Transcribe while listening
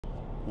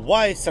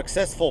why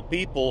successful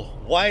people,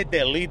 why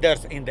the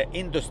leaders in the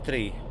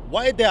industry,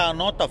 why they are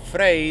not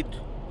afraid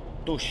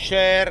to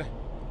share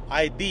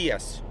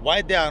ideas,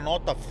 why they are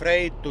not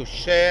afraid to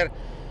share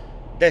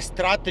the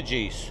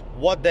strategies,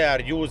 what they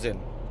are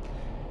using.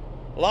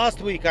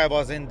 Last week I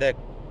was in the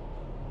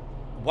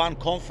one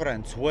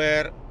conference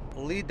where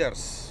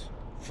leaders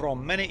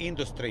from many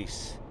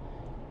industries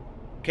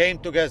came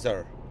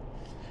together,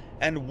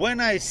 and when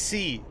I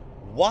see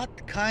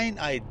what kind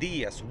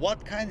ideas,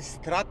 what kind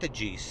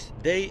strategies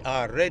they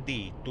are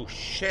ready to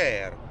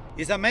share,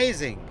 is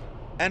amazing.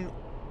 And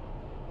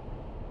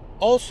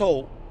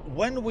also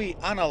when we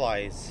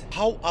analyze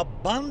how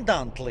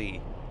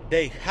abundantly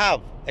they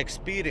have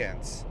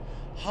experience,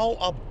 how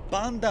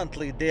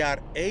abundantly they are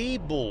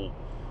able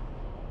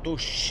to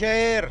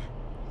share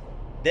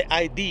the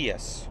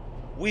ideas.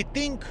 We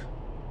think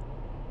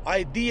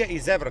idea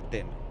is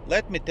everything.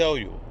 Let me tell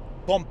you,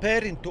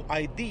 comparing to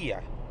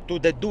idea to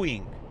the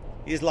doing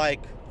is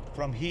like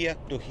from here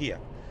to here.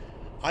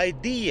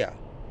 Idea,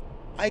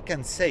 I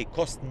can say,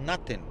 costs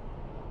nothing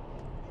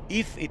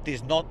if it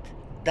is not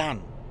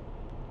done.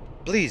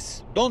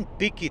 Please don't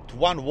pick it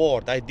one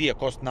word, idea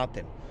costs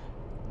nothing.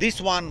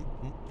 This one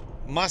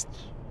must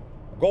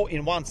go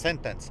in one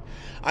sentence.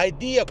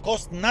 Idea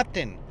costs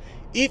nothing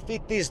if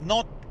it is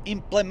not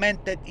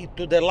implemented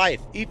into the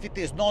life, if it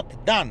is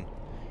not done.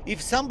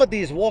 If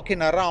somebody is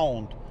walking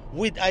around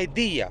with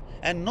idea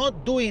and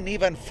not doing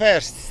even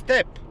first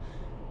step,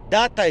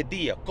 that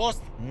idea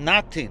costs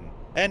nothing.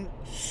 And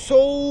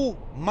so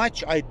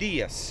much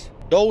ideas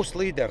those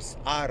leaders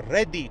are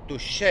ready to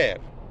share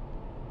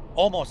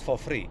almost for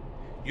free.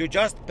 You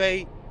just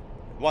pay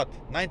what,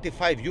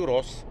 95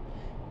 euros,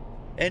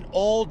 and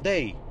all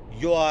day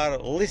you are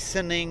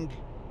listening,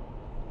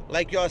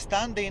 like you are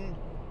standing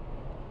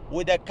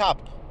with a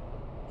cup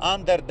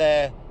under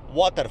the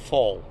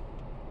waterfall.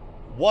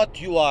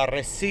 What you are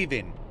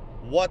receiving,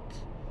 what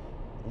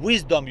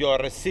wisdom you are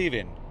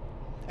receiving.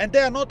 And they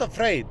are not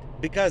afraid,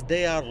 because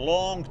they are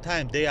long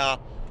time, they are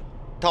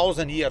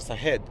 1,000 years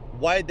ahead.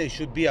 Why they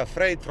should be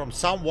afraid from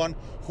someone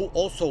who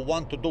also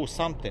want to do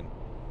something?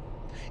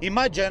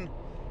 Imagine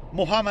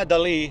Muhammad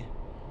Ali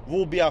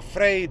will be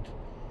afraid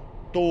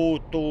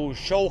to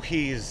show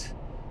his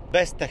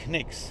best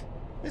techniques.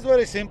 It's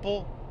very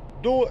simple.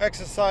 Do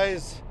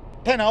exercise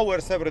 10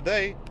 hours every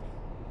day,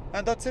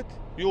 and that's it.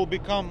 You will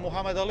become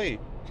Muhammad Ali.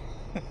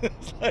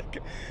 It's like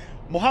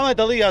Muhammad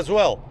Ali as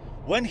well.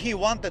 When he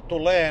wanted to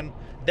learn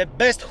the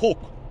best hook,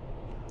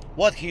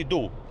 what he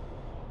do?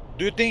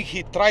 Do you think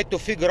he tried to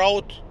figure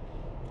out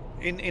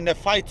in the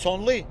fights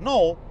only?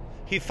 No,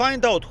 he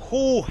find out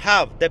who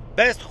have the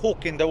best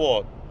hook in the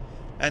world,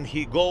 and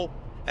he go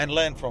and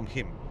learn from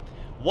him.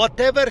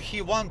 Whatever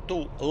he want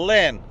to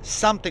learn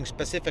something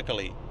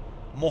specifically,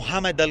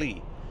 Muhammad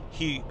Ali,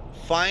 he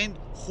find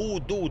who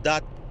do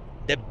that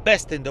the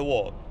best in the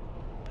world,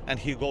 and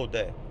he go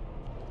there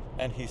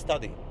and he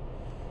study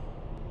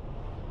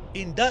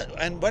in that.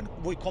 And when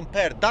we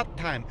compare that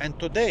time and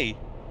today,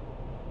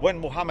 when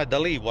Muhammad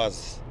Ali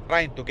was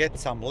trying to get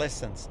some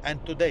lessons,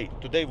 and today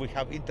we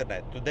have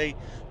internet, today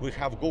we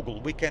have Google,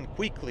 we can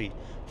quickly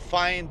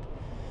find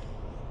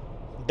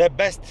the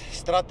best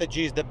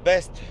strategies, the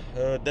best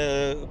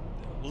the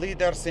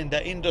leaders in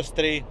the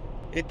industry.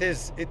 It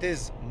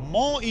is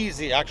more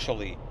easy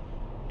actually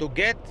to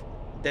get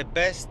the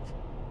best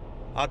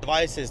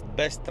advices,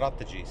 best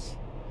strategies.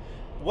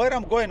 Where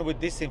I'm going with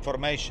this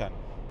information,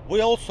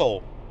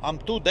 I'm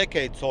 2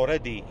 decades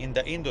already in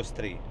the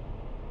industry,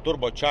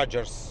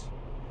 turbochargers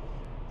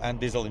and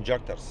diesel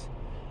injectors.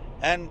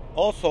 And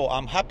also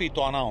I'm happy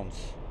to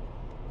announce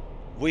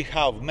we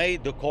have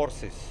made the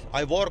courses.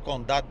 I work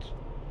on that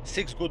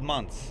 6 good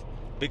months,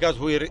 because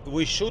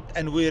we shoot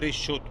and we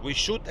reshoot, we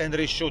shoot and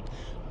reshoot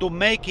to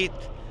make it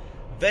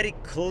very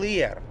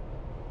clear.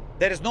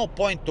 There is no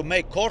point to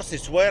make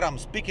courses where I'm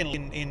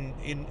speaking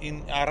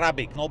in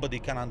Arabic. Nobody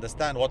can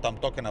understand what I'm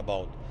talking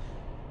about.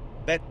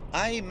 But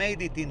I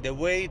made it in the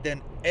way that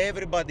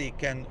everybody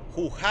can,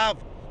 who have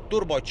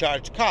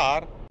turbocharged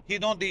car, he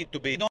don't need to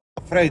be not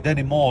afraid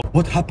anymore.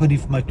 What happened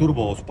if my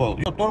turbo will spoil?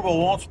 Your turbo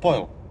won't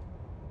spoil.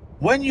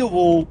 When you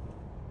will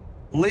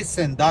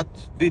listen that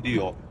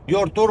video,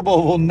 your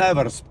turbo will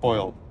never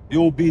spoil.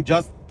 You will be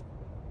just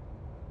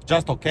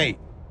okay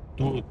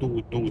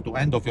to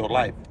end of your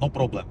life. No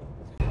problem.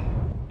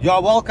 You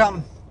are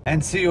welcome,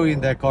 and see you in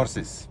the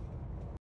courses.